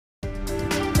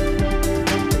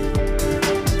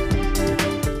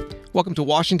Welcome to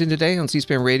Washington Today on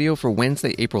C-SPAN Radio for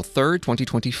Wednesday, April 3rd,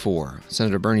 2024.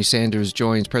 Senator Bernie Sanders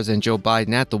joins President Joe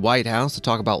Biden at the White House to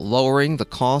talk about lowering the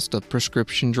cost of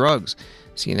prescription drugs.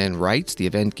 CNN writes the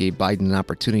event gave Biden an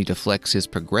opportunity to flex his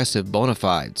progressive bona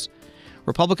fides.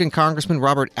 Republican Congressman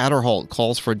Robert Aderholt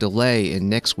calls for a delay in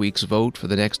next week's vote for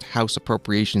the next House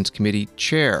Appropriations Committee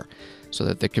chair so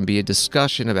that there can be a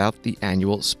discussion about the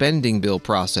annual spending bill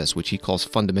process, which he calls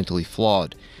fundamentally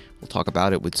flawed. We'll talk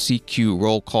about it with CQ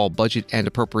Roll Call Budget and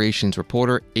Appropriations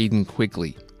reporter Aidan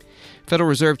Quigley. Federal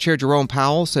Reserve Chair Jerome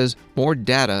Powell says more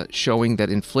data showing that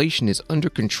inflation is under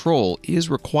control is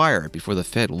required before the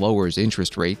Fed lowers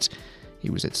interest rates.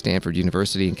 He was at Stanford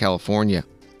University in California.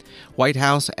 White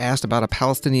House asked about a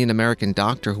Palestinian-American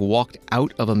doctor who walked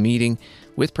out of a meeting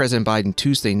with President Biden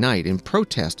Tuesday night in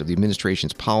protest of the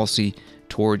administration's policy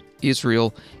toward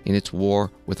Israel in its war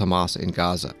with Hamas in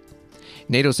Gaza.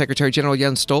 NATO Secretary General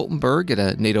Jens Stoltenberg at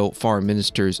a NATO foreign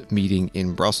ministers meeting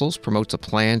in Brussels promotes a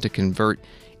plan to convert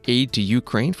aid to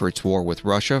Ukraine for its war with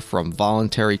Russia from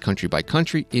voluntary country by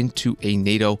country into a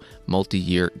NATO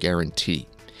multi-year guarantee.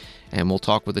 And we'll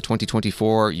talk with the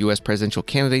 2024 U.S. presidential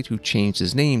candidate who changed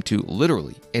his name to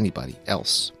literally anybody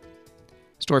else.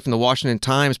 Story from the Washington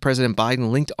Times, President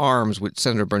Biden linked arms with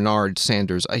Senator Bernard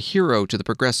Sanders, a hero to the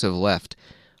progressive left,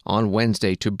 on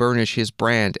Wednesday to burnish his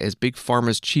brand as Big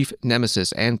Pharma's chief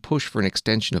nemesis and push for an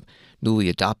extension of newly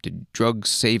adopted drug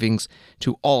savings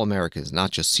to all Americans,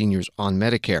 not just seniors on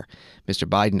Medicare. Mr.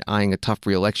 Biden, eyeing a tough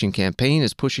re-election campaign,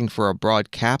 is pushing for a broad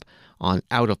cap on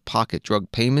out-of-pocket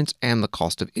drug payments and the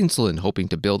cost of insulin, hoping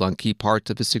to build on key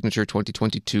parts of his signature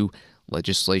 2022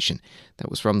 legislation. That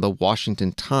was from the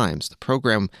Washington Times. The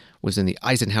program was in the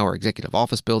Eisenhower Executive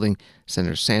Office Building.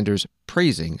 Senator Sanders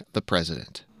praising the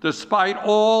president. Despite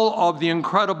all of the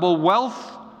incredible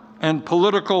wealth and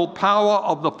political power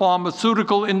of the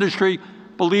pharmaceutical industry,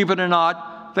 believe it or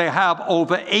not, they have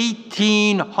over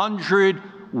 1,800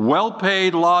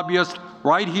 well-paid lobbyists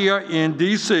right here in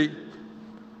D.C.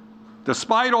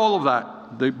 Despite all of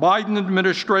that, the Biden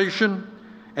administration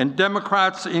and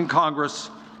Democrats in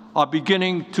Congress are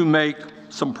beginning to make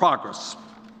some progress.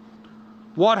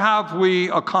 What have we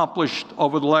accomplished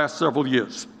over the last several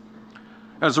years?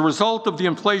 As a result of the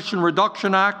Inflation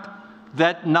Reduction Act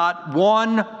that not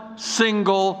one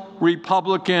single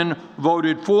Republican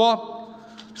voted for,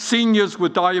 seniors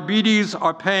with diabetes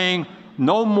are paying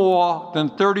no more than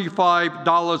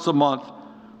 $35 a month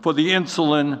for the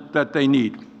insulin that they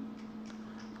need.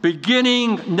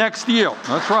 Beginning next year,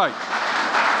 that's right.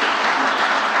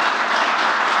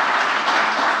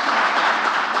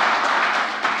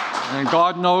 And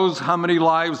God knows how many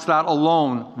lives that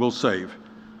alone will save.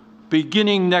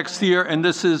 Beginning next year, and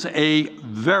this is a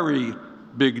very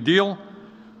big deal,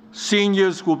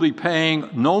 seniors will be paying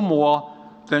no more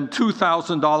than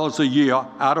 $2,000 a year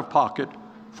out of pocket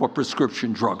for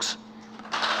prescription drugs.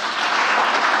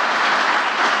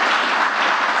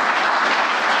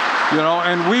 You know,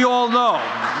 and we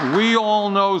all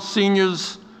know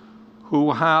seniors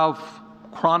who have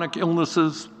chronic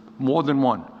illnesses, more than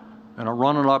one, and are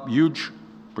running up huge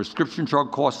prescription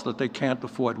drug costs that they can't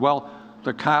afford. Well,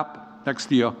 the cap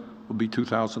next year will be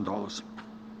 $2,000.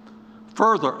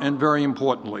 Further, and very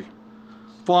importantly,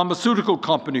 pharmaceutical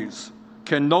companies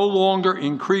can no longer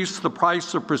increase the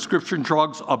price of prescription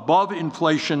drugs above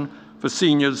inflation for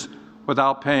seniors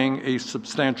without paying a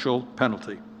substantial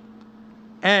penalty.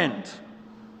 And,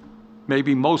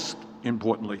 maybe most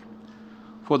importantly,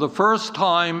 for the first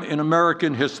time in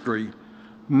American history,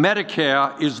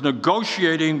 Medicare is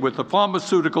negotiating with the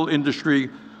pharmaceutical industry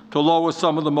to lower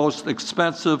some of the most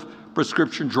expensive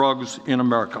prescription drugs in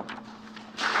America.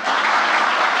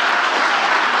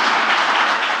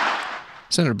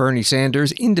 Senator Bernie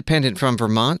Sanders, independent from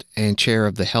Vermont and chair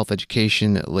of the Health,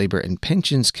 Education, Labor, and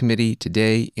Pensions Committee,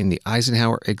 today in the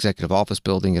Eisenhower Executive Office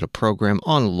Building at a program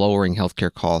on lowering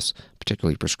healthcare costs,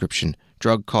 particularly prescription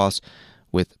drug costs,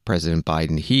 with President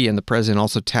Biden. He and the president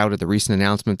also touted the recent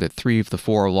announcement that 3 of the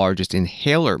 4 largest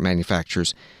inhaler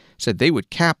manufacturers said they would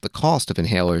cap the cost of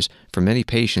inhalers for many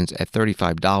patients at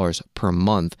 $35 per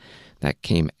month. That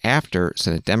came after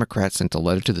Senate Democrats sent a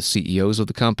letter to the CEOs of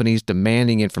the companies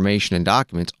demanding information and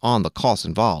documents on the costs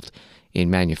involved in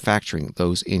manufacturing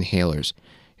those inhalers.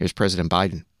 Here's President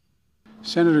Biden.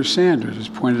 Senator Sanders has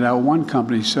pointed out one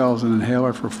company sells an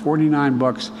inhaler for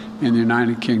 $49 in the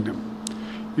United Kingdom.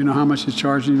 You know how much it's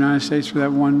charged in the United States for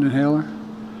that one inhaler?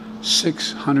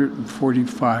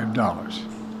 $645.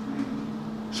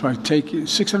 So I take you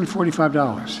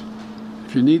 $645.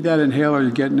 If you need that inhaler, you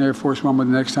get an Air Force One, but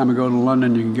the next time I go to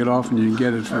London, you can get off and you can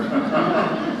get it for.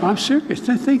 I'm serious.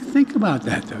 Think about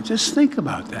that, though. Just think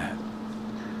about that.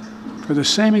 for the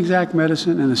same exact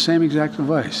medicine and the same exact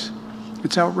device.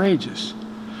 It's outrageous.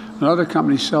 Another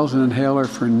company sells an inhaler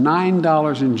for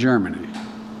 $9 in Germany.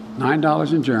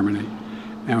 $9 in Germany,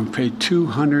 and we pay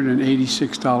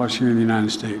 $286 here in the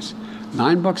United States.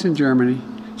 $9 in Germany,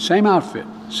 same outfit,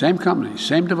 same company,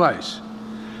 same device.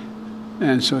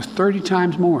 And so 30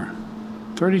 times more.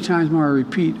 30 times more, I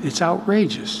repeat, it's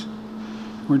outrageous.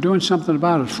 We're doing something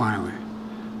about it finally.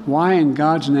 Why in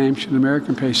God's name should an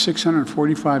American pay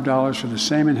 $645 for the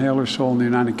same inhaler sold in the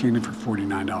United Kingdom for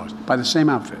 $49 by the same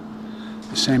outfit?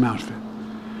 The same outfit.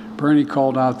 Bernie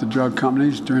called out the drug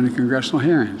companies during the congressional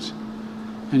hearings.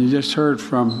 And you just heard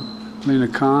from Lena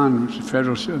Khan,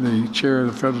 the chair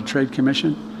of the Federal Trade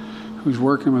Commission, who's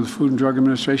working with the Food and Drug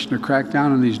Administration to crack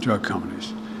down on these drug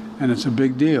companies. And it's a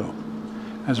big deal.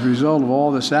 As a result of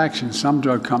all this action, some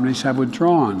drug companies have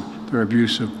withdrawn their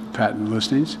abusive patent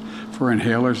listings for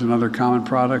inhalers and other common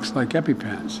products like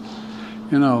EpiPens.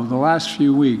 You know, the last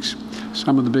few weeks,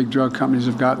 some of the big drug companies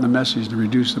have gotten the message to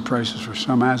reduce the prices for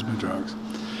some asthma drugs.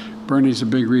 Bernie's a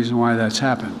big reason why that's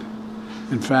happened.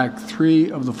 In fact, 3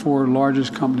 of the 4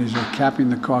 largest companies are capping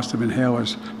the cost of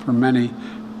inhalers for many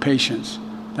patients.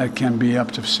 That can be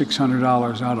up to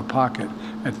 $600 out of pocket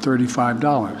at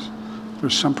 $35.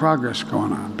 There's some progress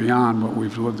going on beyond what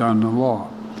we've done in the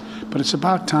law. But it's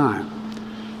about time.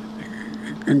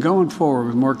 And going forward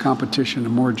with more competition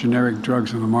and more generic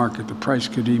drugs on the market, the price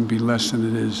could even be less than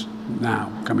it is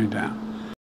now, coming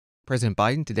down. President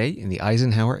Biden today in the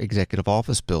Eisenhower Executive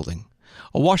Office building.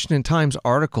 A Washington Times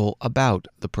article about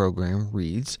the program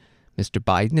reads, Mr.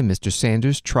 Biden and Mr.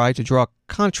 Sanders tried to draw a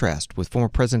contrast with former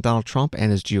President Donald Trump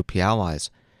and his GOP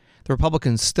allies. The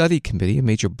Republican Study Committee, a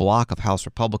major bloc of House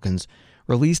Republicans,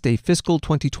 released a fiscal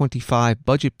 2025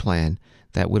 budget plan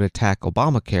that would attack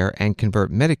Obamacare and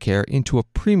convert Medicare into a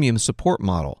premium support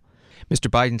model. Mr.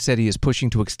 Biden said he is pushing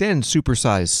to extend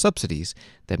supersized subsidies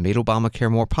that made Obamacare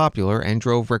more popular and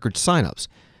drove record signups,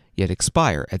 yet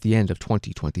expire at the end of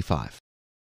 2025.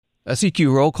 A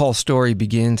CQ roll call story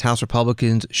begins. House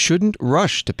Republicans shouldn't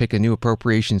rush to pick a new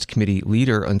Appropriations Committee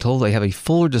leader until they have a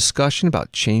fuller discussion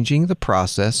about changing the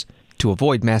process to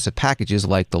avoid massive packages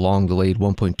like the long-delayed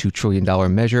 $1.2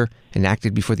 trillion measure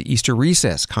enacted before the Easter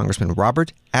recess, Congressman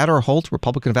Robert Aderholt,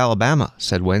 Republican of Alabama,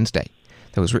 said Wednesday.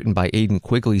 That was written by Aidan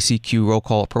Quigley, CQ roll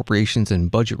call appropriations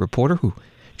and budget reporter, who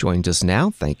joins us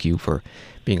now. Thank you for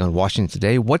being on Washington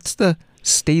Today. What's the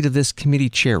state of this committee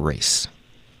chair race?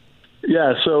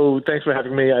 Yeah, so thanks for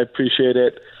having me. I appreciate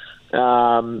it.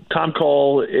 Tom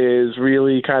Cole is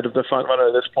really kind of the front runner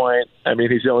at this point. I mean,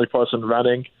 he's the only person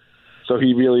running, so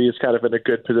he really is kind of in a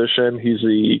good position. He's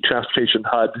the Transportation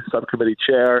HUD subcommittee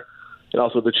chair and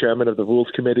also the chairman of the Rules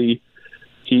Committee.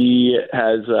 He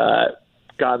has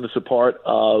gotten the support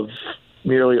of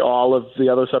nearly all of the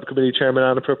other subcommittee chairmen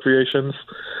on appropriations.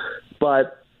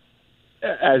 But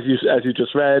as you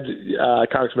just read,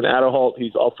 Congressman Aderholt,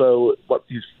 he's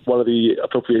one of the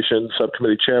appropriations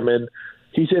subcommittee chairmen.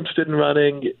 He's interested in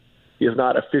running. He has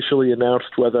not officially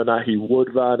announced whether or not he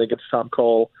would run against Tom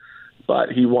Cole,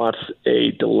 but he wants a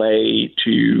delay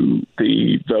to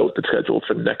the vote that's scheduled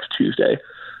for next Tuesday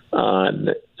on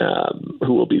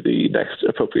who will be the next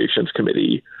Appropriations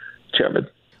Committee chairman.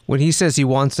 When he says he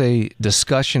wants a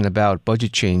discussion about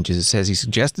budget changes, has he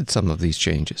suggested some of these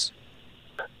changes?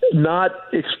 Not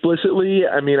explicitly.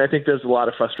 I mean, I think there's a lot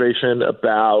of frustration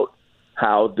about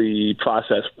how the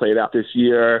process played out this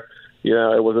year. You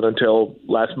know, it wasn't until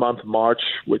last month, March,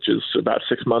 which is about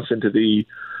 6 months into the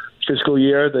fiscal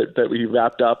year, that we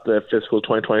wrapped up the fiscal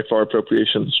 2024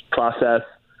 appropriations process.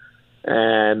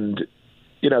 And,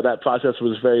 you know, that process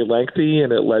was very lengthy,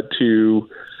 and it led to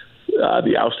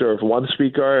the ouster of one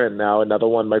speaker, and now another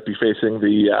one might be facing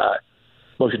the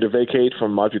motion to vacate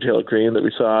from Marjorie Taylor Greene that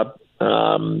we saw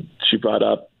she brought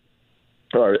up,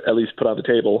 or at least put on the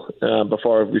table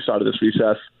before we started this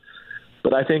recess.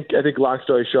 But I think long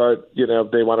story short, you know,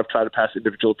 they want to try to pass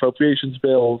individual appropriations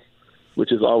bills,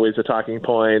 which is always a talking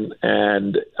point.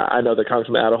 And I know that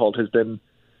Congressman Aderholt has been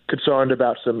concerned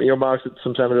about some earmarks that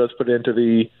some senators put into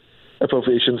the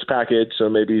appropriations package. So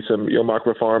maybe some earmark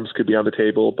reforms could be on the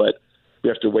table, but we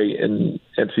have to wait and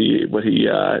see what he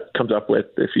comes up with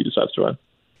if he decides to run.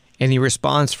 Any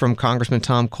response from Congressman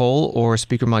Tom Cole or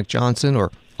Speaker Mike Johnson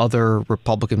or other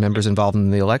Republican members involved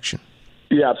in the election?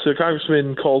 Yeah, so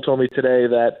Congressman Cole told me today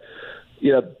that,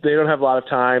 you know, they don't have a lot of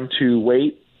time to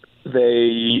wait.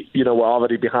 They, you know, were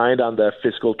already behind on the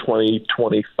fiscal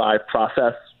 2025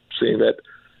 process, seeing that,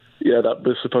 you know, that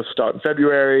was supposed to start in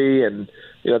February, and,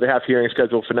 you know, they have hearings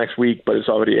scheduled for next week, but it's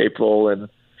already April, and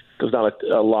there's not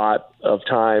a lot of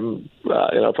time. You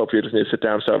know, appropriators need to sit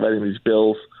down and start writing these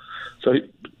bills. So,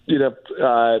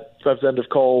 Representative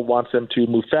Cole wants them to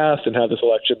move fast and have this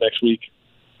election next week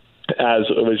as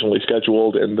originally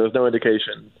scheduled, and there's no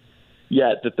indication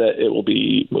yet that it will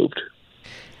be moved.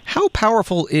 How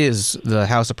powerful is the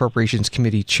House Appropriations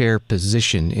Committee chair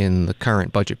position in the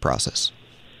current budget process?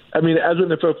 I mean, as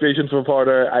an appropriations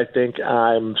reporter, I think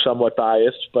I'm somewhat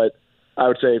biased, but I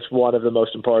would say it's one of the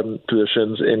most important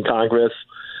positions in Congress.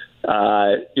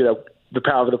 The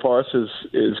power of the purse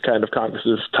is kind of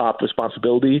Congress's top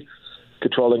responsibility,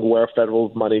 controlling where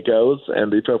federal money goes,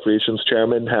 and the appropriations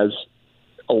chairman has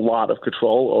a lot of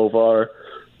control over,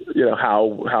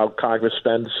 how Congress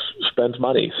spends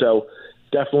money. So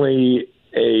definitely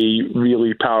a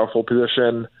really powerful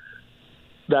position.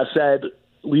 That said,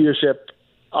 leadership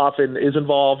often is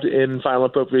involved in final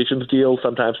appropriations deals,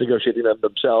 sometimes negotiating them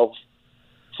themselves.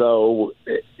 So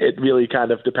it really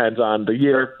kind of depends on the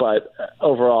year, but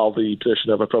overall the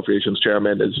position of appropriations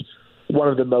chairman is one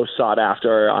of the most sought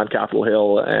after on Capitol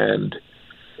Hill, and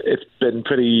it's been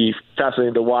pretty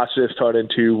fascinating to watch this turn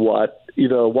into what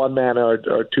either a one-man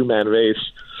or two-man race.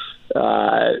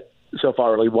 So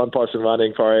far, only one person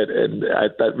running for it, and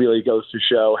that really goes to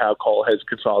show how Cole has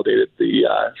consolidated the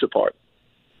support.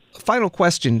 Final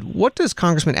question. What does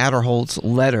Congressman Aderholt's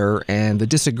letter and the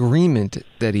disagreement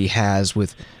that he has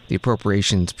with the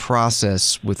appropriations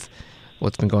process, with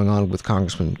what's been going on with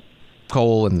Congressman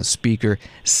Cole and the Speaker,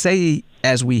 say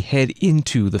as we head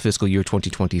into the fiscal year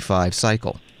 2025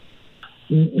 cycle?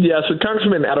 Yeah, so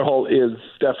Congressman Aderholt is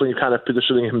definitely kind of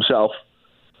positioning himself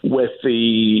with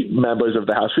the members of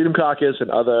the House Freedom Caucus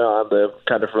and other on the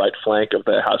kind of right flank of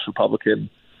the House Republican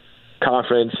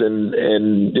conference, and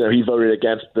he voted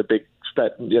against the big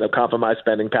compromise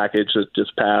spending package that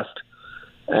just passed,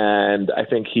 and I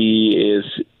think he is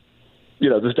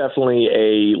there's definitely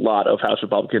a lot of House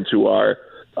Republicans who are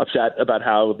upset about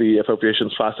how the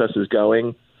appropriations process is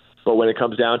going, but when it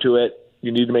comes down to it,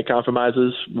 you need to make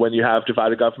compromises when you have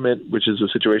divided government, which is the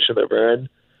situation that we're in,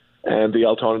 and the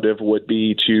alternative would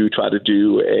be to try to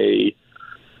do a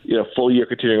full year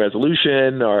continuing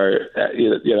resolution, or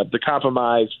the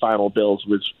compromise final bills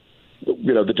was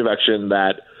the direction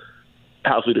that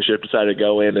House leadership decided to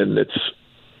go in, and it's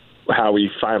how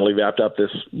we finally wrapped up this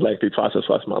lengthy process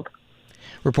last month.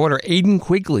 Reporter Aidan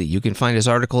Quigley. You can find his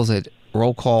articles at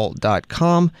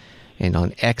rollcall.com and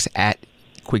on X at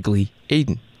Quigley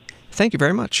Aidan. Thank you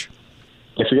very much.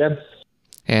 Thanks again.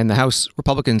 And the House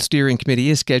Republican Steering Committee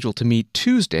is scheduled to meet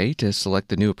Tuesday to select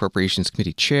the new Appropriations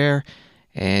Committee chair.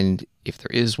 And if there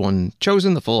is one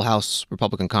chosen, the full House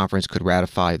Republican Conference could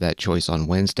ratify that choice on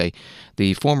Wednesday.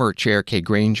 The former chair, Kay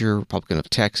Granger, Republican of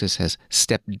Texas, has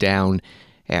stepped down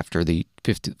after the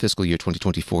fiscal year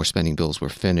 2024 spending bills were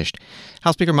finished.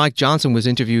 House Speaker Mike Johnson was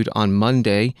interviewed on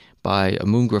Monday by a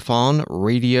Moon Griffon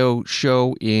radio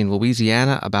show in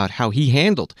Louisiana about how he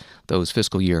handled those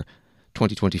fiscal year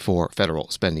 2024 federal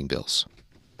spending bills.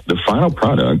 The final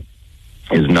product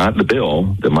is not the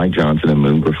bill that Mike Johnson and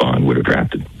Moon Griffon would have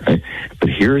drafted, right? But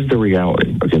here's the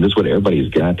reality. Okay, this is what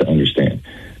everybody's got to understand.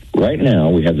 Right now,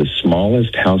 we have the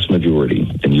smallest House majority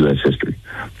in U.S. history.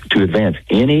 To advance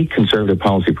any conservative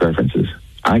policy preferences,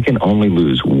 I can only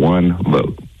lose one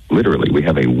vote. Literally, we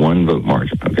have a one-vote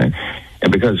margin, okay?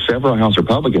 And because several House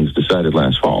Republicans decided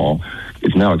last fall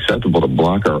it's now acceptable to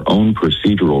block our own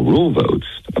procedural rule votes,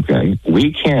 okay,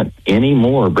 we can't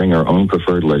anymore bring our own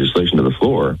preferred legislation to the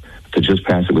floor to just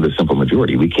pass it with a simple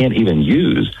majority. We can't even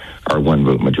use our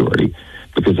one-vote majority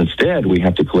because instead we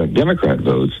have to collect Democrat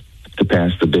votes to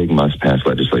pass the big must-pass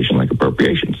legislation like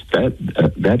appropriations.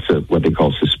 That's what they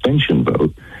call suspension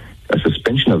vote, a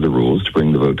suspension of the rules to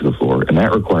bring the vote to the floor, and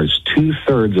that requires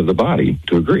 2/3 of the body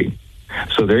to agree.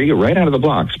 So there you go, right out of the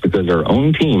blocks, because our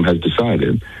own team has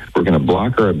decided we're going to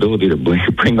block our ability to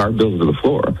bring our bills to the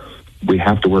floor. We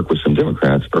have to work with some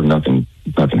Democrats or nothing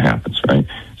happens, right?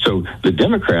 So the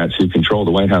Democrats who control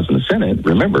the White House and the Senate,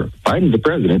 remember, Biden's the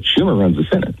president, Schumer runs the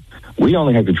Senate. We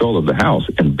only have control of the House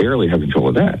and barely have control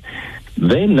of that.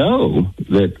 They know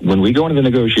that when we go into the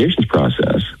negotiations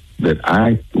process, that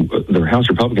the House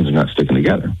Republicans are not sticking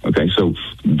together, okay? So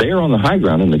they're on the high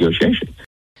ground in negotiation.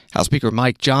 House Speaker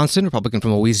Mike Johnson, Republican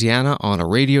from Louisiana, on a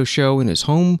radio show in his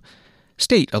home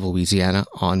state of Louisiana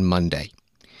on Monday.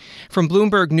 From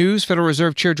Bloomberg News, Federal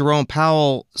Reserve Chair Jerome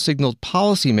Powell signaled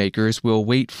policymakers will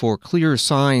wait for clear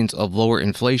signs of lower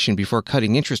inflation before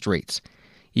cutting interest rates,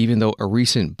 even though a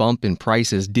recent bump in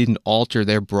prices didn't alter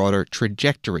their broader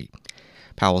trajectory.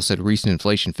 Powell said recent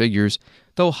inflation figures,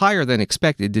 though higher than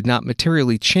expected, did not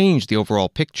materially change the overall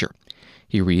picture.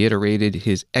 He reiterated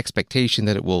his expectation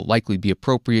that it will likely be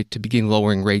appropriate to begin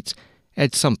lowering rates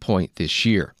at some point this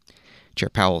year. Chair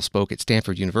Powell spoke at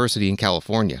Stanford University in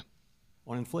California.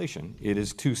 On inflation, it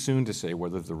is too soon to say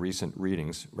whether the recent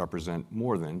readings represent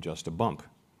more than just a bump.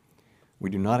 We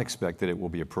do not expect that it will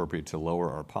be appropriate to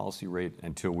lower our policy rate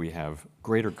until we have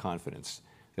greater confidence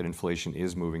that inflation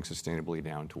is moving sustainably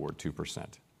down toward 2%.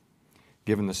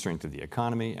 Given the strength of the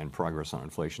economy and progress on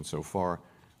inflation so far,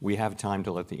 we have time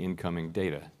to let the incoming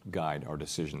data guide our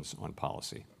decisions on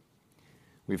policy.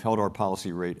 We've held our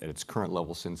policy rate at its current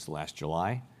level since last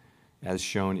July. As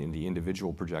shown in the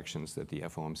individual projections that the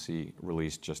FOMC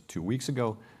released just 2 weeks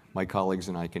ago, my colleagues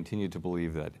and I continue to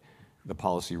believe that the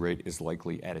policy rate is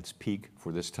likely at its peak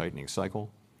for this tightening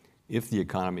cycle. If the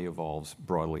economy evolves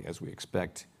broadly as we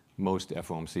expect, most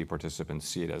FOMC participants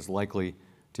see it as likely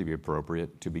to be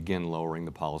appropriate to begin lowering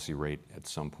the policy rate at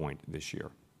some point this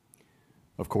year.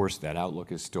 Of course, that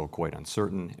outlook is still quite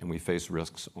uncertain, and we face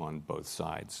risks on both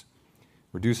sides.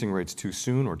 Reducing rates too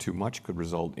soon or too much could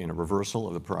result in a reversal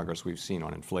of the progress we've seen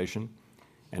on inflation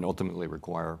and ultimately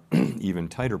require even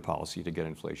tighter policy to get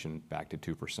inflation back to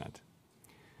 2%.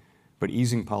 But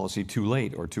easing policy too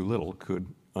late or too little could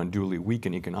unduly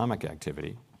weaken economic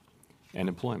activity and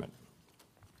employment.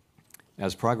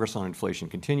 As progress on inflation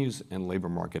continues and labor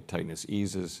market tightness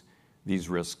eases, these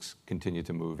risks continue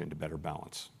to move into better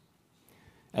balance.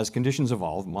 As conditions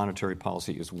evolve, monetary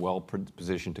policy is well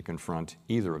positioned to confront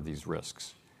either of these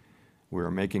risks. We are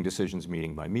making decisions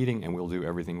meeting by meeting, and we'll do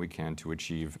everything we can to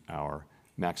achieve our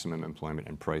maximum employment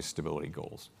and price stability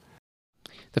goals.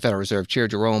 The Federal Reserve Chair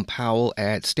Jerome Powell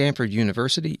at Stanford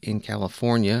University in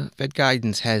California, Fed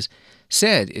guidance has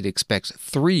said it expects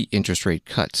 3 interest rate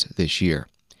cuts this year.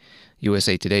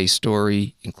 USA Today's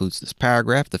story includes this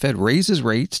paragraph. The Fed raises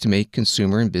rates to make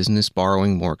consumer and business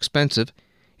borrowing more expensive.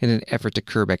 In an effort to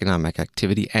curb economic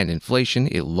activity and inflation,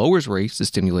 it lowers rates to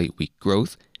stimulate weak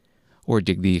growth or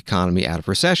dig the economy out of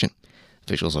recession.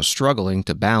 Officials are struggling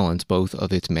to balance both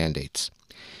of its mandates.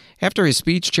 After his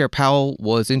speech, Chair Powell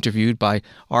was interviewed by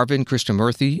Arvind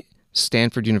Krishnamurthy,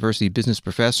 Stanford University business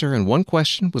professor, and one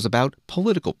question was about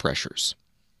political pressures.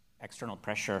 External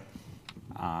pressure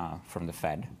from the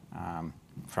Fed,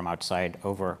 from outside,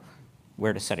 over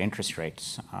where to set interest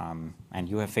rates. And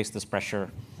you have faced this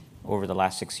pressure over the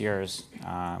last 6 years,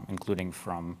 including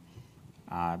from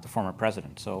the former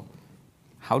president. So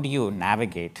how do you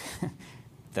navigate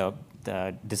the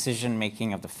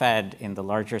decision-making of the Fed in the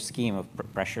larger scheme of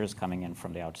pressures coming in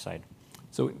from the outside?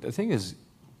 So the thing is,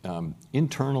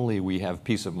 internally we have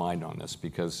peace of mind on this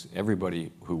because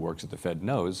everybody who works at the Fed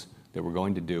knows that we're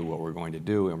going to do what we're going to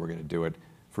do, and we're going to do it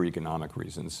for economic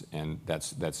reasons, and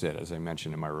that's it, as I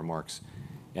mentioned in my remarks.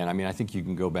 And I mean, I think you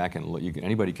can go back and look,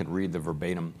 anybody can read the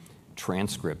verbatim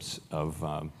transcripts of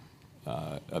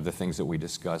the things that we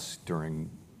discuss during.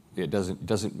 It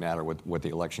doesn't matter what the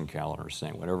election calendar is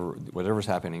saying. Whatever's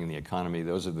happening in the economy,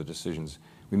 those are the decisions.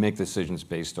 We make decisions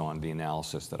based on the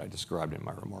analysis that I described in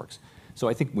my remarks. So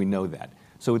I think we know that.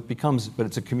 So it becomes, but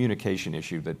it's a communication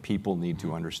issue that people need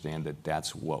to understand that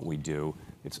that's what we do.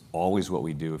 It's always what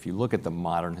we do. If you look at the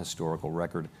modern historical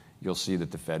record, you'll see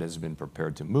that the Fed has been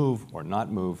prepared to move or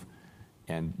not move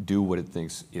and do what it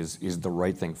thinks is the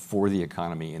right thing for the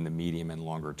economy in the medium and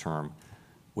longer term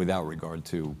without regard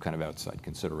to kind of outside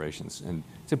considerations. And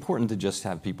it's important to just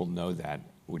have people know that,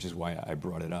 which is why I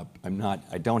brought it up.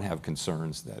 I don't have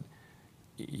concerns that,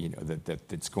 that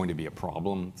it's going to be a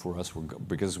problem for us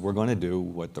because we're going to do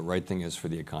what the right thing is for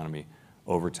the economy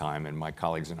over time, and my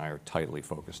colleagues and I are tightly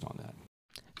focused on that.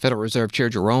 Federal Reserve Chair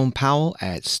Jerome Powell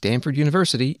at Stanford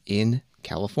University in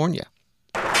California.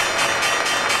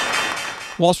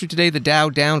 Wall Street today, the Dow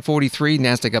down 43,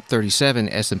 Nasdaq up 37,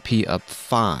 S&P up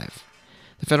 5.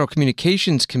 The Federal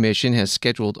Communications Commission has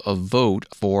scheduled a vote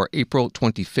for April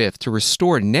 25th to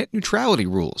restore net neutrality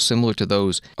rules similar to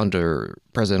those under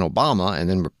President Obama and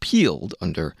then repealed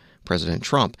under President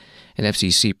Trump. An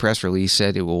FCC press release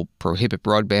said it will prohibit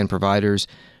broadband providers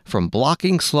from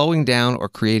blocking, slowing down, or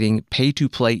creating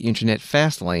pay-to-play internet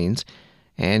fast lanes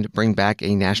and bring back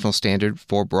a national standard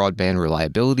for broadband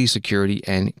reliability, security,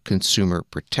 and consumer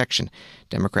protection.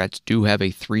 Democrats do have a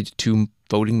 3-2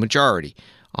 voting majority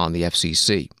on the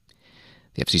FCC.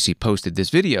 The FCC posted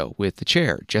this video with the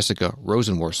chair, Jessica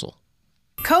Rosenworcel.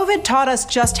 COVID taught us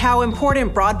just how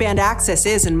important broadband access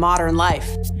is in modern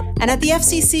life. And at the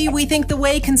FCC, we think the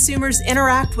way consumers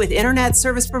interact with internet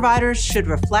service providers should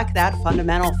reflect that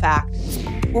fundamental fact.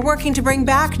 We're working to bring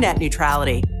back net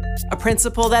neutrality, a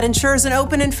principle that ensures an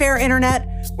open and fair internet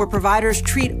where providers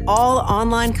treat all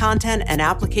online content and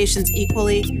applications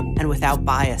equally and without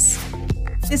bias.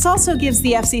 This also gives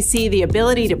the FCC the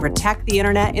ability to protect the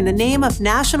internet in the name of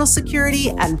national security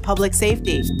and public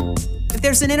safety. If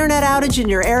there's an internet outage in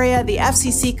your area, the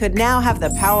FCC could now have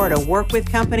the power to work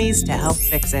with companies to help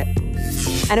fix it.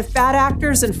 And if bad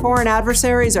actors and foreign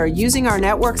adversaries are using our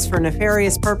networks for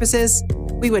nefarious purposes,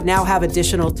 we would now have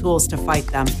additional tools to fight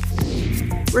them.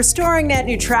 Restoring net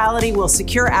neutrality will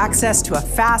secure access to a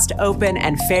fast, open,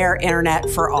 and fair internet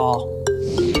for all.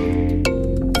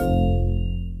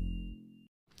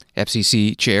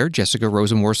 FCC Chair Jessica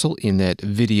Rosenworcel in that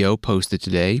video posted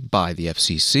today by the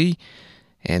FCC,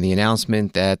 and the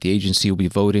announcement that the agency will be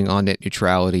voting on net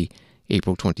neutrality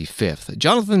April 25th.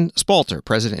 Jonathan Spalter,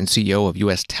 President and CEO of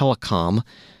U.S. Telecom,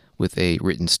 with a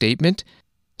written statement.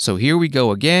 So here we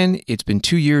go again. It's been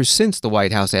 2 years since the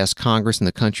White House asked Congress and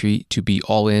the country to be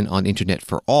all in on Internet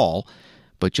for all.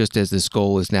 But just as this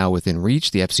goal is now within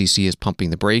reach, the FCC is pumping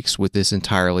the brakes with this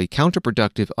entirely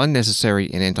counterproductive,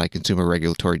 unnecessary, and anti-consumer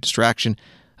regulatory distraction.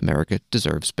 America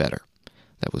deserves better.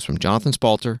 That was from Jonathan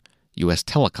Spalter, U.S.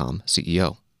 Telecom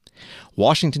CEO.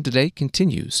 Washington Today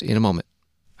continues in a moment.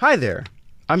 Hi there.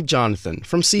 I'm Jonathan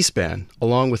from C-SPAN,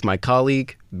 along with my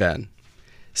colleague, Ben.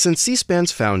 Since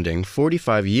C-SPAN's founding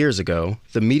 45 years ago,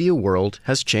 the media world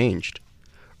has changed.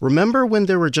 Remember when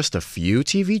there were just a few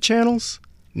TV channels?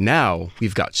 Now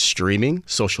we've got streaming,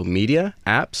 social media,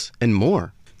 apps, and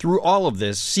more. Through all of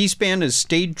this, C-SPAN has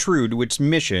stayed true to its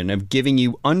mission of giving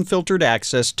you unfiltered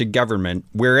access to government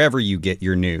wherever you get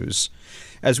your news.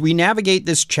 As we navigate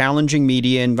this challenging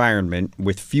media environment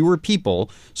with fewer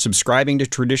people subscribing to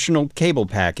traditional cable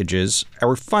packages,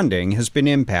 our funding has been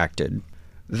impacted.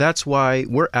 That's why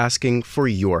we're asking for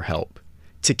your help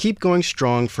to keep going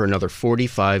strong for another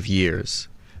 45 years.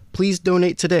 Please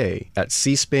donate today at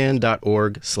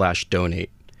cspan.org/donate.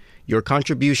 Your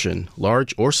contribution,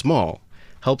 large or small,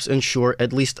 helps ensure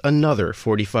at least another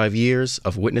 45 years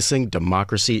of witnessing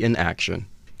democracy in action.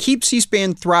 Keep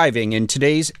C-SPAN thriving in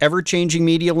today's ever-changing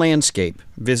media landscape.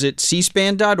 Visit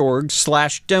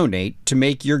cspan.org/donate to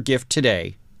make your gift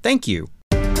today. Thank you.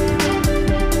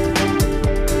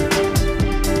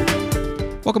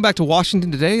 Welcome back to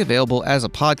Washington Today, available as a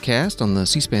podcast on the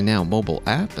C-SPAN Now mobile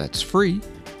app. That's free,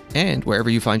 and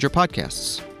wherever you find your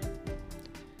podcasts.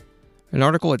 An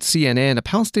article at CNN, a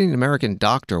Palestinian-American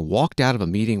doctor walked out of a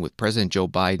meeting with President Joe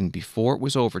Biden before it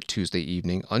was over Tuesday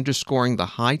evening, underscoring the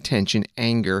high tension,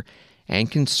 anger,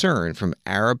 and concern from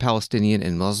Arab, Palestinian,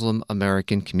 and Muslim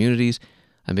American communities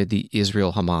amid the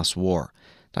Israel-Hamas war.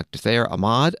 Dr. Thayer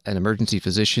Ahmad, an emergency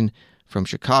physician from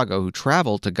Chicago who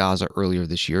traveled to Gaza earlier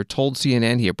this year, told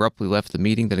CNN he abruptly left the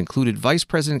meeting that included Vice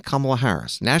President Kamala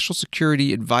Harris, National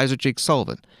Security Advisor Jake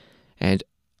Sullivan, and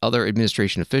other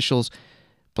administration officials,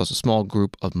 plus a small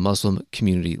group of Muslim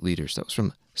community leaders. That was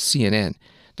from CNN.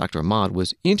 Dr. Ahmad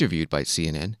was interviewed by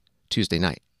CNN Tuesday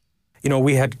night. You know,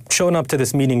 we had shown up to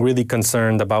this meeting really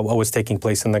concerned about what was taking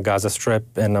place in the Gaza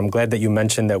Strip, and I'm glad that you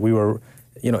mentioned that we were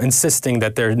insisting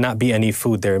that there not be any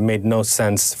food there. It made no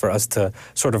sense for us to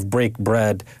sort of break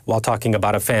bread while talking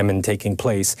about a famine taking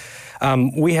place.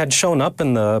 We had shown up,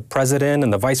 and the president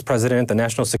and the vice president, the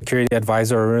national security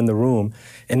advisor were in the room,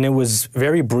 and it was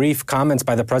very brief comments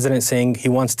by the president saying he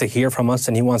wants to hear from us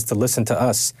and he wants to listen to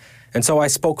us. And so I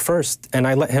spoke first, and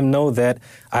I let him know that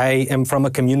I am from a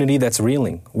community that's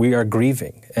reeling. We are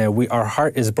grieving. Our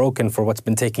heart is broken for what's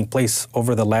been taking place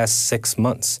over the last 6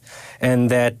 months.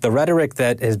 And that the rhetoric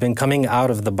that has been coming out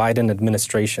of the Biden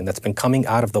administration, that's been coming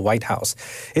out of the White House,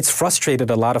 it's frustrated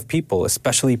a lot of people,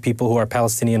 especially people who are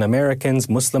Palestinian-Americans,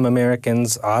 Muslim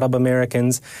Americans, Arab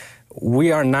Americans.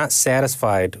 We are not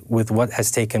satisfied with what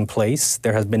has taken place.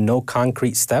 There has been no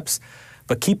concrete steps.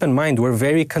 But keep in mind, we're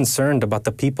very concerned about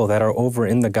the people that are over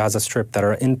in the Gaza Strip, that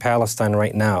are in Palestine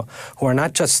right now, who are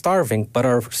not just starving, but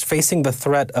are facing the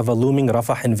threat of a looming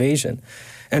Rafah invasion.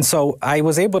 And so I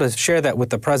was able to share that with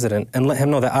the president and let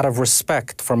him know that out of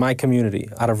respect for my community,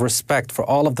 out of respect for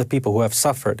all of the people who have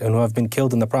suffered and who have been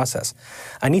killed in the process,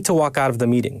 I need to walk out of the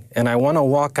meeting. And I want to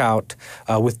walk out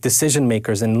with decision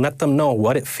makers and let them know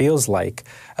what it feels like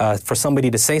for somebody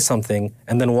to say something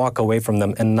and then walk away from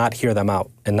them and not hear them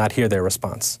out and not hear their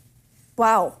response.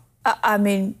 Wow. I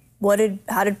mean,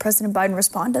 how did President Biden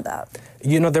respond to that?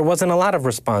 You know, there wasn't a lot of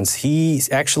response. He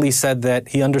actually said that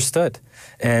he understood,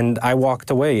 and I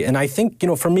walked away. And I think,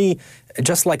 for me,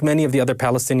 just like many of the other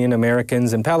Palestinian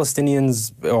Americans and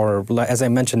Palestinians, or as I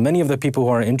mentioned, many of the people who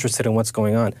are interested in what's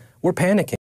going on, we're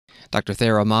panicking. Dr.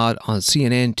 Thayer Ahmad on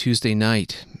CNN Tuesday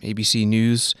night. ABC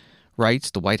News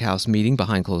writes the White House meeting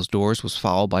behind closed doors was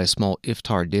followed by a small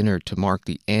iftar dinner to mark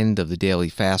the end of the daily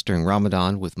fast during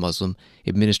Ramadan with Muslim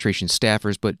administration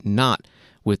staffers, but not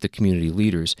with the community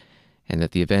leaders, and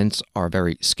that the events are a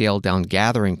very scaled-down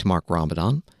gathering to mark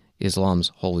Ramadan,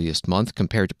 Islam's holiest month,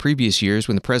 compared to previous years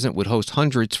when the president would host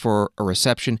hundreds for a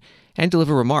reception and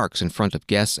deliver remarks in front of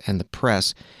guests and the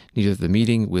press. Neither the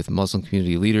meeting with Muslim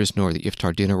community leaders nor the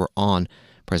iftar dinner were on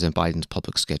President Biden's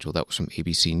public schedule. That was from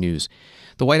ABC News.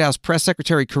 The White House Press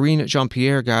Secretary Karine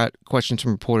Jean-Pierre got questions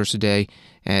from reporters today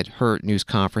at her news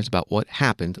conference about what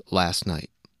happened last night.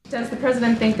 Does the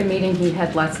president think the meeting he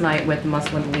had last night with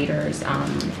Muslim leaders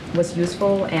was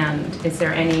useful? And is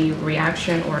there any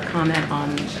reaction or comment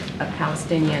on a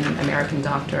Palestinian-American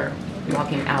doctor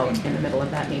walking out in the middle of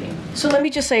that meeting? So let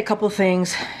me just say a couple of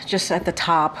things just at the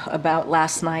top about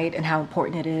last night and how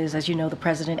important it is. As you know, the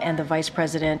president and the vice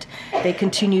president, they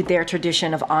continued their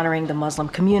tradition of honoring the Muslim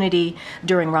community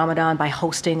during Ramadan by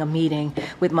hosting a meeting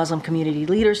with Muslim community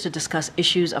leaders to discuss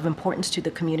issues of importance to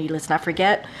the community. Let's not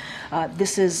forget,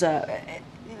 this is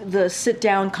the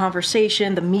sit-down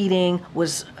conversation. The meeting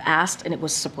was asked, and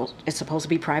it's supposed to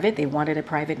be private. They wanted a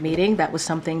private meeting. That was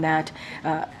something that,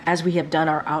 as we have done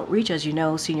our outreach, as you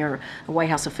know, senior White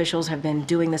House officials have been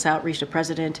doing this outreach. The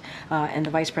president and the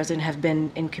vice president have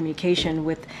been in communication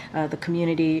with the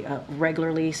community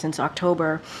regularly since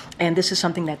October, and this is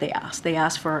something that they asked. They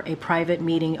asked for a private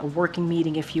meeting, a working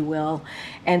meeting, if you will,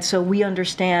 and so we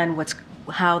understand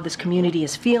how this community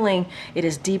is feeling. It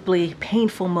is a deeply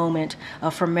painful moment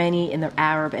for many in the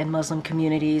Arab and Muslim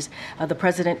communities. The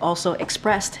president also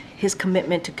expressed his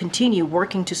commitment to continue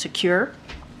working to secure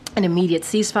an immediate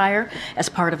ceasefire as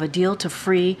part of a deal to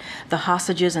free the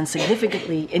hostages and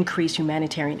significantly increase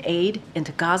humanitarian aid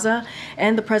into Gaza.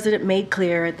 And the president made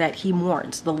clear that he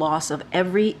mourns the loss of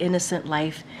every innocent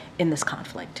life in this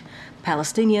conflict,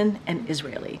 Palestinian and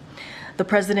Israeli. The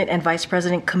president and vice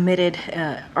president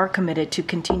are committed to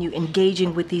continue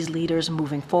engaging with these leaders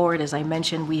moving forward. As I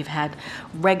mentioned, we've had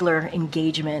regular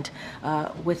engagement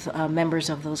with members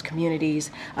of those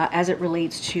communities as it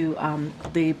relates to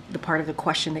the part of the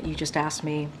question that you just asked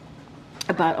me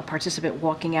about a participant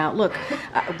walking out. Look,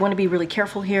 I want to be really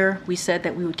careful here. We said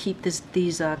that we would keep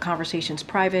these conversations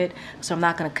private, so I'm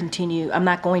not going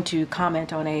to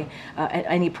comment on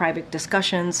any private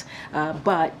discussions,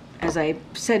 but as I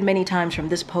said many times from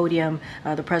this podium,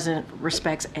 the president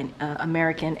respects any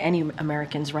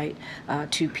American's right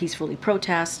to peacefully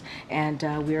protest, and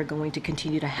we are going to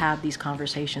continue to have these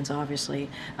conversations,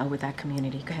 obviously, with that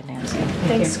community. Go ahead, Nancy.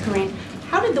 Thanks, Karine.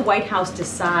 How did the White House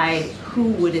decide who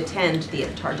would attend the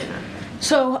iftar dinner?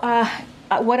 So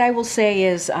what I will say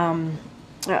is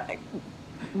I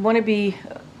want to be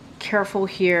careful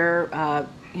here.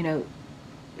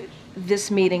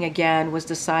 This meeting, again, was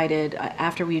decided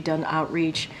after we've done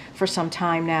outreach for some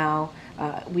time now.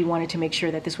 We wanted to make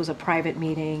sure that this was a private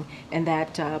meeting and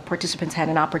that participants had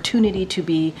an opportunity to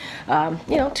be,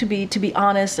 to be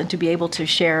honest and to be able to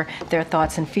share their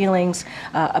thoughts and feelings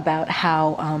about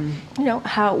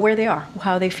where they are,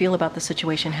 how they feel about the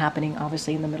situation happening,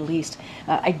 obviously, in the Middle East.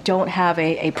 I don't have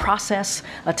a process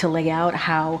to lay out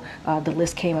how the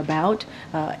list came about,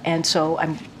 and so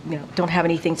don't have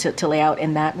anything to lay out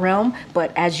in that realm.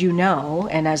 But as you know,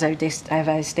 and as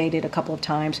I stated a couple of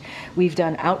times, we've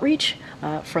done outreach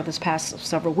for this past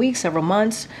several weeks, several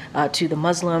months, to the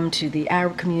Muslim, to the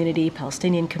Arab community,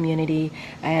 Palestinian community,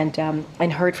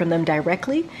 and heard from them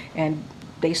directly. And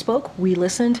they spoke, we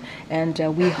listened, and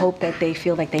we hope that they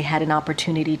feel like they had an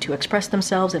opportunity to express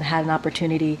themselves and had an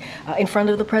opportunity in front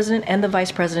of the president and the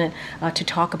vice president to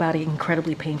talk about an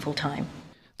incredibly painful time.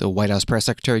 The White House Press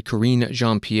Secretary Karine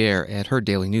Jean-Pierre at her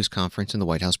daily news conference in the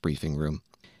White House briefing room.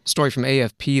 Story from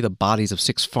AFP: the bodies of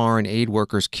 6 foreign aid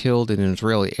workers killed in an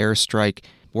Israeli airstrike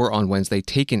were on Wednesday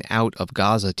taken out of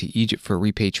Gaza to Egypt for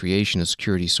repatriation, a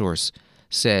security source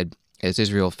said, as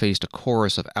Israel faced a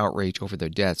chorus of outrage over their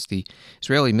deaths. The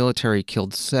Israeli military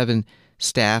killed 7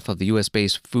 staff of the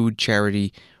U.S.-based food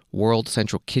charity World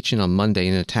Central Kitchen on Monday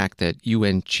in an attack that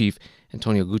UN Chief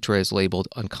Antonio Guterres labeled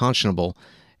unconscionable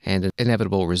and an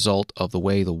inevitable result of the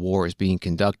way the war is being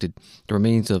conducted. The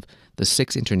remains of the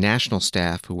 6 international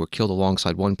staff who were killed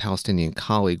alongside 1 Palestinian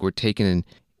colleague were taken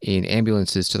in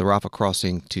ambulances to the Rafah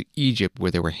crossing to Egypt, where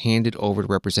they were handed over to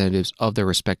representatives of their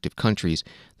respective countries,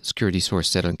 the security source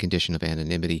said on condition of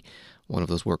anonymity. One of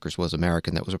those workers was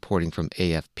American. That was reporting from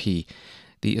AFP.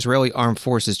 The Israeli Armed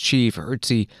Forces chief,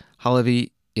 Herzi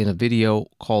Halevi, in a video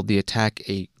called the attack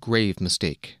a grave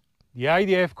mistake. The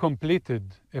IDF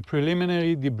completed a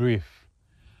preliminary debrief.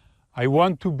 I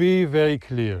want to be very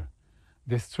clear.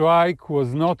 The strike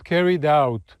was not carried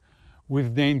out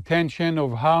with the intention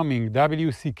of harming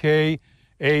WCK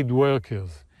aid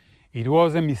workers. It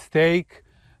was a mistake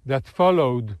that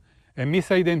followed a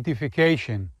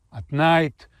misidentification at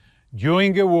night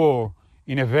during a war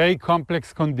in a very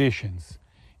complex conditions.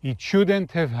 It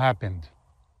shouldn't have happened.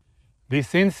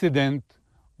 This incident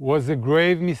was a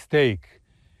grave mistake.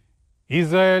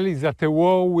 Israel is at a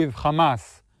war with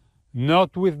Hamas,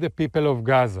 not with the people of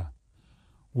Gaza.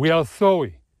 We are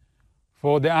sorry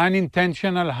for the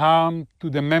unintentional harm to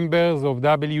the members of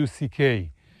WCK.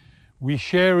 We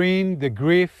share in the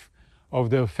grief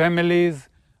of their families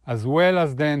as well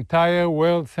as the entire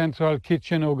World Central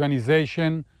Kitchen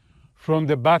organization from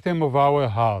the bottom of our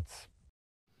hearts.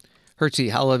 Herzi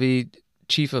Halevi,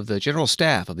 chief of the General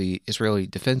Staff of the Israeli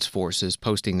Defense Forces,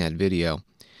 posting that video.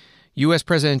 U.S.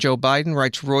 President Joe Biden,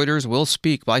 writes Reuters, will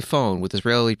speak by phone with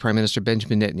Israeli Prime Minister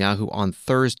Benjamin Netanyahu on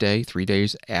Thursday, 3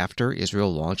 days after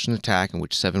Israel launched an attack in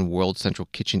which 7 World Central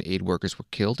Kitchen aid workers were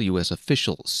killed, a U.S.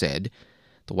 official said.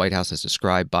 The White House has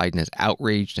described Biden as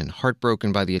outraged and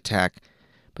heartbroken by the attack,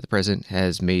 but the president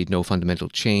has made no fundamental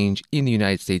change in the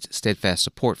United States' steadfast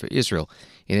support for Israel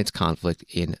in its conflict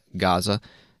in Gaza.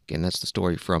 Again, that's the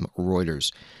story from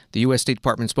Reuters. The U.S. State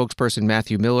Department spokesperson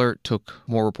Matthew Miller took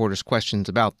more reporters' questions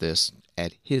about this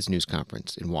at his news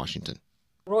conference in Washington.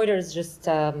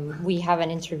 Reuters we have an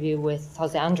interview with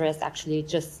Jose Andres actually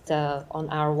just on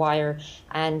our wire,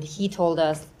 and he told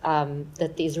us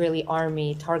that the Israeli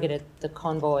army targeted the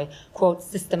convoy, quote,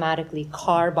 systematically,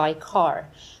 car by car.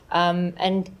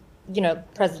 And, you know,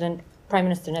 Prime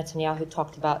Minister Netanyahu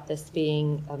talked about this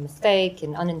being a mistake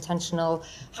and unintentional.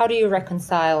 How do you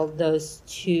reconcile those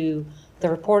two, the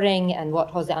reporting and what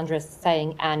Jose Andres is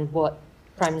saying and what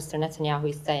Prime Minister Netanyahu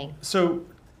is saying? So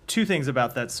 2 things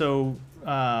about that. So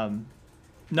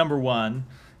number one,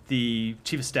 the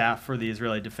chief of staff for the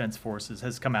Israeli Defense Forces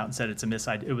has come out and said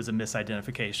it was a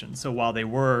misidentification. So while they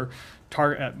were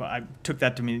I took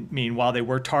that to mean while they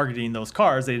were targeting those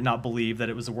cars, they did not believe that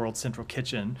it was the World Central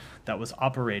Kitchen that was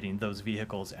operating those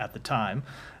vehicles at the time.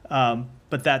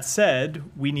 But that said,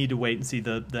 we need to wait and see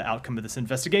the outcome of this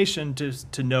investigation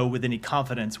to know with any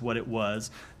confidence what it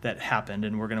was that happened,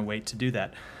 and we're going to wait to do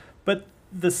that. But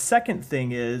the second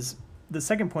point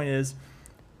is,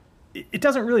 it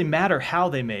doesn't really matter how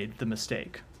they made the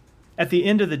mistake. At the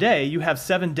end of the day, you have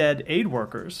 7 dead aid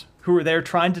workers who were there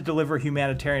trying to deliver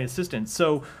humanitarian assistance.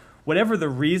 So whatever the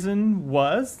reason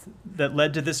was that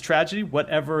led to this tragedy,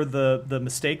 whatever the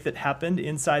mistake that happened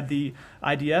inside the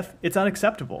IDF, it's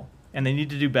unacceptable. And they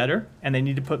need to do better, and they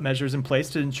need to put measures in place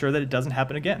to ensure that it doesn't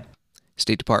happen again.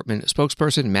 State Department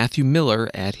spokesperson Matthew Miller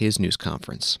at his news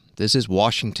conference. This is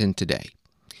Washington Today.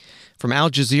 From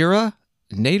Al Jazeera,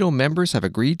 NATO members have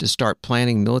agreed to start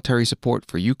planning military support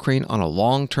for Ukraine on a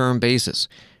long-term basis.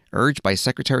 Urged by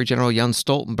Secretary General Jens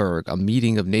Stoltenberg, a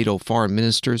meeting of NATO foreign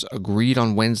ministers agreed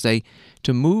on Wednesday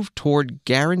to move toward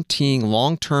guaranteeing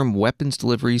long-term weapons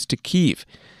deliveries to Kyiv.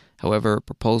 However,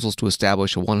 proposals to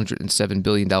establish a $107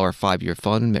 billion 5-year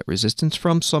fund met resistance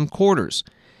from some quarters.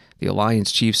 The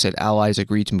alliance chief said allies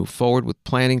agreed to move forward with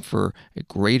planning for a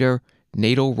greater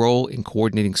NATO role in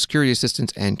coordinating security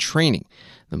assistance and training.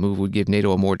 The move would give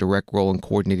NATO a more direct role in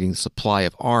coordinating the supply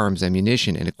of arms,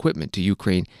 ammunition, and equipment to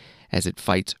Ukraine as it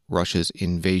fights Russia's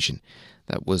invasion.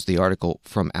 That was the article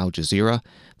from Al Jazeera.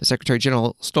 The Secretary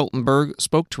General Stoltenberg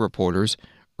spoke to reporters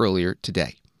earlier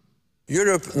today.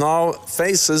 Europe now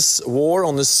faces war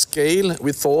on a scale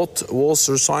we thought was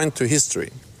resigned to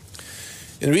history.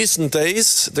 In recent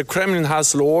days, the Kremlin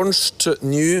has launched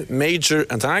new major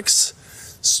attacks,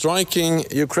 striking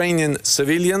Ukrainian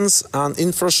civilians and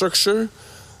infrastructure,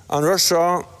 and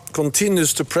Russia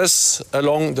continues to press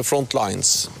along the front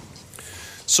lines.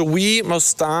 So we must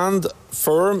stand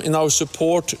firm in our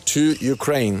support to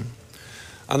Ukraine.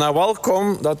 And I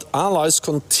welcome that allies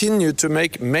continue to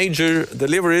make major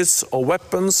deliveries of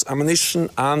weapons, ammunition,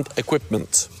 and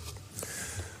equipment.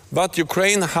 But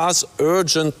Ukraine has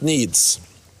urgent needs.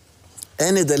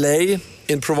 Any delay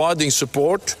in providing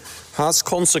support has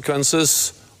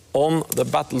consequences on the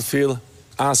battlefield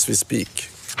as we speak.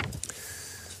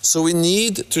 So we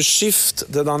need to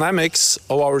shift the dynamics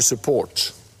of our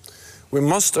support. We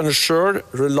must ensure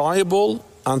reliable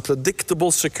and predictable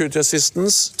security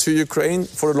assistance to Ukraine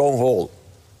for the long haul,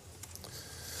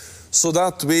 so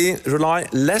that we rely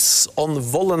less on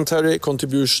voluntary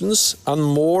contributions and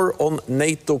more on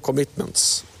NATO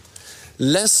commitments,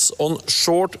 less on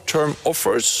short-term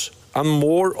offers and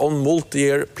more on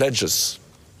multi-year pledges.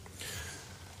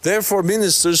 Therefore,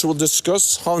 ministers will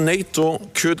discuss how NATO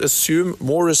could assume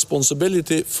more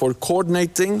responsibility for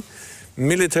coordinating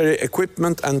military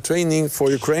equipment and training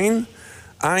for Ukraine,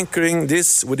 anchoring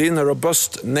this within a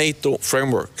robust NATO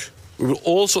framework. We will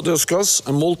also discuss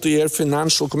a multi-year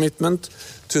financial commitment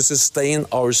to sustain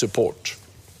our support.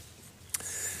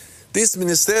 This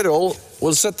ministerial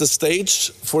will set the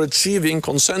stage for achieving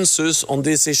consensus on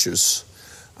these issues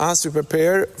as we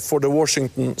prepare for the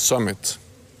Washington summit.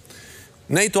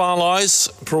 NATO allies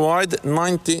provide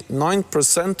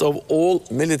 99% of all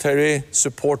military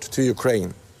support to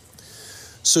Ukraine.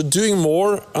 So doing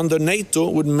more under NATO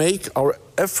would make our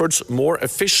efforts more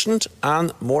efficient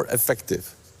and more effective.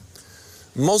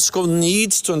 Moscow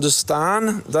needs to understand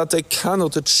that they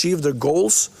cannot achieve their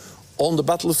goals on the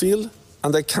battlefield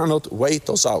and they cannot wait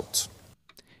us out.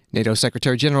 NATO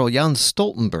Secretary General Jens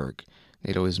Stoltenberg.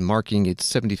 NATO is marking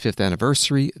its 75th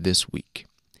anniversary this week.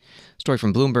 Story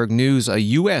from Bloomberg News, a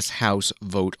U.S. House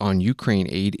vote on Ukraine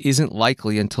aid isn't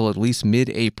likely until at least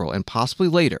mid-April and possibly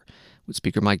later, with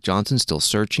Speaker Mike Johnson still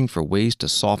searching for ways to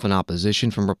soften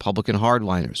opposition from Republican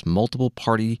hardliners, multiple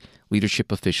party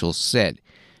leadership officials said.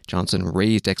 Johnson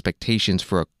raised expectations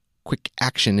for a quick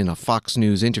action in a Fox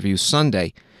News interview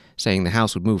Sunday, saying the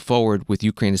House would move forward with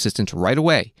Ukraine assistance right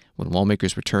away when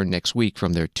lawmakers return next week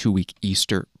from their 2-week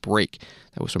Easter break.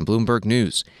 That was from Bloomberg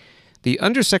News. The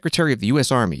Undersecretary of the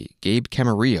U.S. Army, Gabe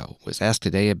Camarillo, was asked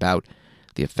today about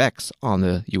the effects on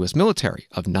the U.S. military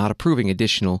of not approving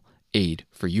additional aid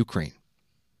for Ukraine.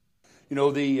 You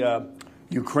know, the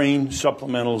Ukraine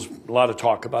supplementals, a lot of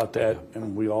talk about that,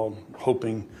 and we all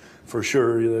hoping for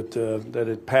sure that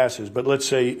it passes. But let's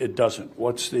say it doesn't.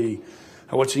 What's the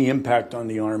impact on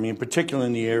the Army, in particular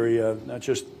in the area, not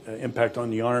just impact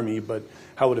on the Army, but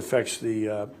how it affects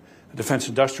the defense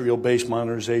industrial base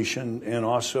modernization, and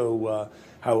also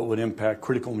how it would impact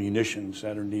critical munitions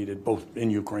that are needed both in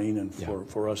Ukraine and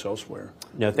for us elsewhere.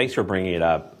 No, thanks for bringing it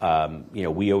up.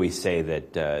 We always say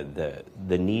that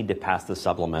the need to pass the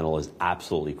supplemental is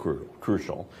absolutely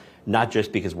crucial, not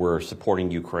just because we're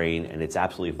supporting Ukraine, and it's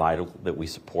absolutely vital that we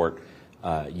support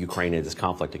Ukraine in this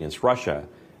conflict against Russia.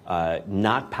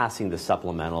 Not passing the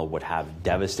supplemental would have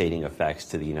devastating effects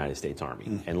to the United States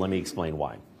Army, and let me explain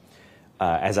why.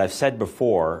 As I've said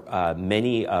before,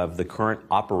 many of the current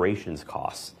operations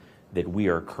costs that we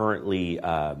are currently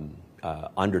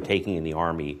undertaking in the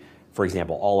Army, for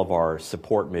example, all of our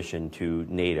support mission to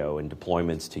NATO and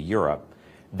deployments to Europe,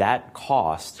 that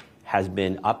cost has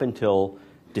been up until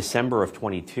December of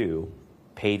 22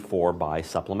 paid for by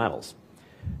supplementals.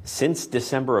 Since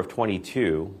December of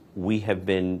 22, we have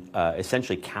been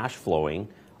essentially cash flowing.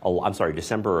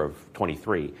 December of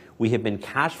 23, we have been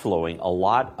cash flowing a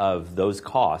lot of those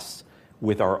costs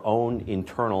with our own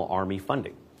internal Army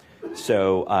funding.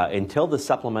 So until the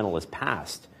supplemental is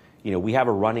passed, we have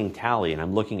a running tally, and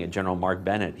I'm looking at General Mark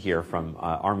Bennett here from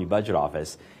Army Budget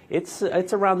Office. It's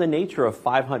around the nature of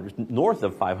north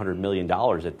of $500 million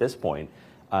at this point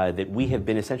that we have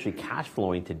been essentially cash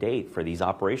flowing to date for these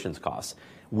operations costs.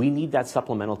 We need that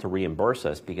supplemental to reimburse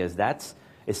us because that's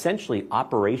essentially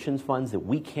operations funds that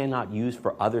we cannot use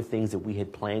for other things that we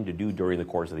had planned to do during the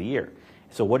course of the year.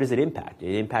 So what does it impact?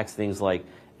 It impacts things like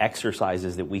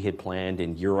exercises that we had planned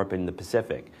in Europe and the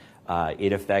Pacific.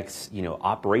 It affects,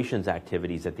 operations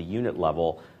activities at the unit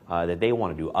level that they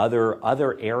want to do.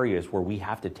 Other areas where we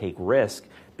have to take risk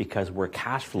because we're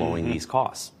cash flowing these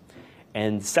costs.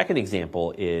 And the second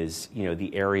example is,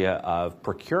 the area of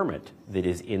procurement that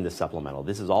is in the supplemental.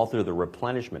 This is all through the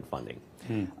replenishment funding.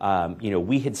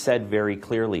 We had said very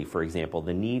clearly, for example,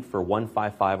 the need for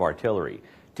 155 artillery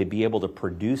to be able to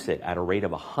produce it at a rate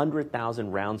of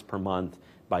 100,000 rounds per month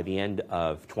by the end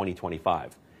of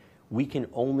 2025. We can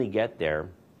only get there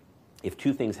if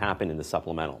two things happen in the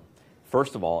supplemental.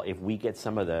 First of all, if we get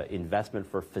some of the investment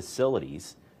for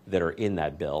facilities that are in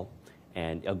that bill,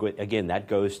 and again, that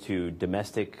goes to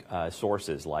domestic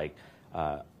sources like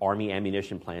Army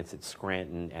ammunition plants at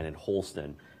Scranton and at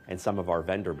Holston and some of our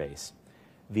vendor base.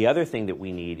 The other thing that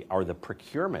we need are the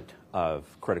procurement of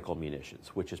critical munitions,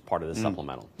 which is part of the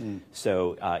supplemental.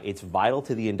 So it's vital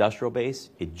to the industrial base.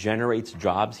 It generates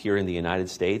jobs here in the United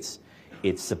States.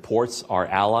 It supports our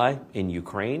ally in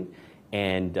Ukraine,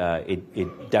 and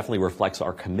it definitely reflects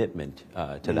our commitment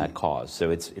to that cause.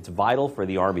 So it's vital for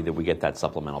the Army that we get that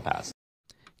supplemental passed.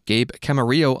 Gabe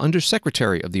Camarillo,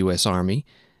 Undersecretary of the U.S. Army,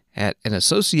 at an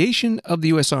Association of the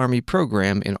U.S. Army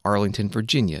program in Arlington,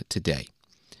 Virginia today.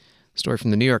 Story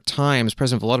from the New York Times,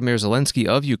 President Volodymyr Zelensky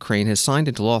of Ukraine has signed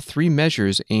into law 3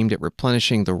 measures aimed at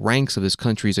replenishing the ranks of his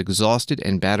country's exhausted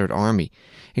and battered army,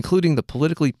 including the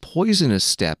politically poisonous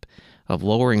step of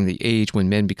lowering the age when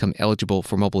men become eligible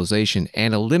for mobilization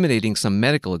and eliminating some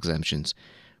medical exemptions.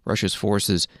 Russia's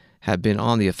forces have been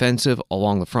on the offensive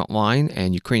along the front line,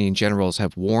 and Ukrainian generals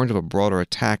have warned of a broader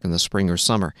attack in the spring or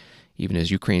summer, even as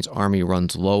Ukraine's army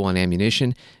runs low on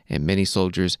ammunition and many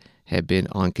soldiers have been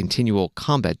on continual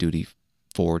combat duty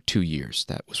for 2 years.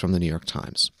 That was from the New York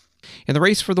Times. In the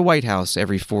race for the White House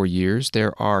every 4 years,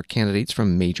 there are candidates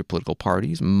from major political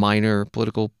parties, minor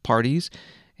political parties,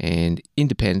 and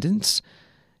independents,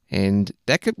 and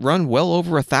that could run well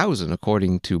over 1,000,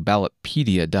 according to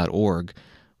ballotpedia.org.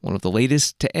 One of the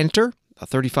latest to enter, a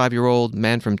 35-year-old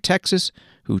man from Texas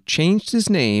who changed his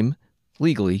name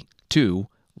legally to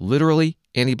literally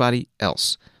anybody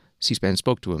else. C-SPAN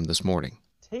spoke to him this morning.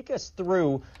 Take us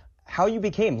through how you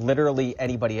became literally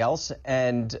anybody else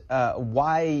and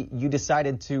why you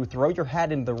decided to throw your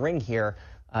hat in the ring here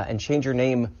and change your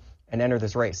name and enter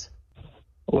this race.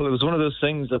 Well, it was one of those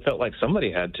things that felt like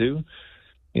somebody had to.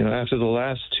 You know, after the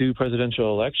last two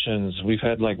presidential elections, we've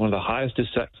had like one of the highest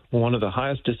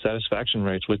dissatisfaction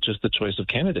rates with just the choice of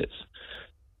candidates.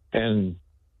 And,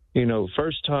 you know,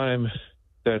 first time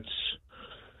that's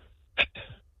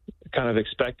kind of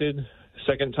expected.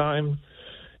 Second time,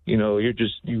 you know, you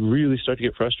really start to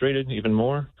get frustrated even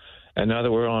more. And now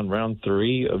that we're on round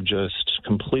 3 of just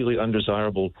completely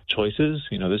undesirable choices,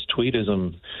 you know, this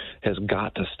tweetism has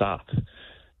got to stop.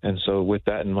 And so with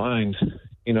that in mind,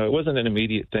 you know, it wasn't an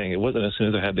immediate thing. It wasn't as soon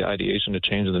as I had the ideation to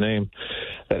change the name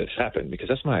that it happened, because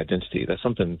that's my identity. That's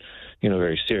something, you know,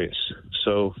 very serious.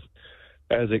 So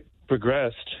as it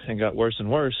progressed and got worse and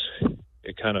worse,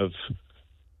 it kind of,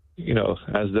 you know,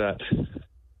 as that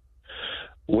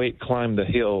weight climbed the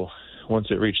hill,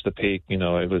 once it reached the peak, you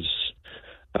know, I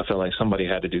felt like somebody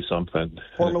had to do something.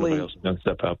 Formerly, else didn't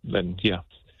step up. And yeah.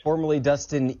 Formerly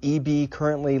Dustin Eby,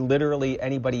 currently literally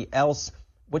anybody else.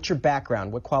 What's your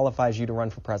background? What qualifies you to run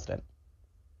for president?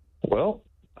 Well,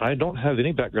 I don't have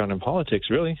any background in politics,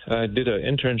 really. I did an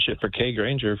internship for Kay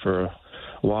Granger for a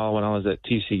while when I was at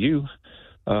TCU.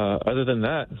 Other than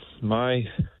that, my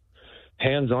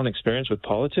hands-on experience with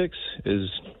politics is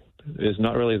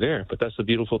not really there. But that's the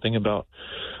beautiful thing about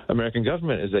American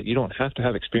government, is that you don't have to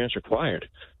have experience required,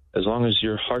 as long as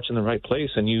your heart's in the right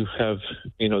place and you have,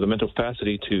 you know, the mental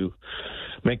capacity to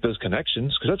make those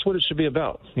connections, because that's what it should be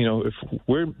about. You know,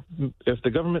 if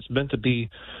the government's meant to be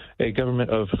a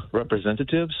government of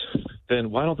representatives,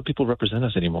 then why don't the people represent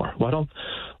us anymore? Why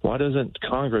doesn't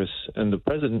Congress and the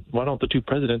president, why don't the two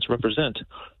presidents represent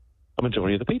a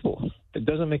majority of the people? It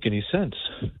doesn't make any sense.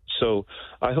 So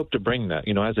I hope to bring that.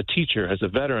 You know, as a teacher, as a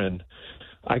veteran,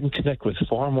 I can connect with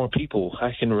far more people.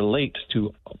 I can relate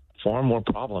to far more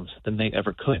problems than they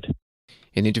ever could.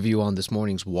 An interview on this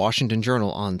morning's Washington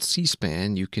Journal on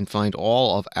C-SPAN. You can find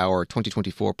all of our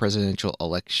 2024 presidential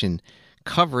election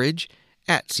coverage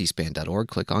at cspan.org.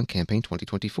 Click on Campaign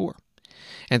 2024.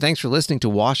 And thanks for listening to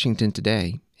Washington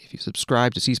Today. If you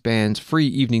subscribe to C-SPAN's free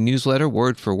evening newsletter,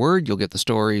 word for word, you'll get the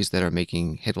stories that are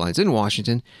making headlines in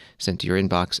Washington sent to your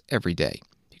inbox every day.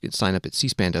 You can sign up at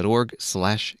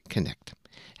cspan.org/connect.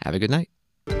 Have a good night.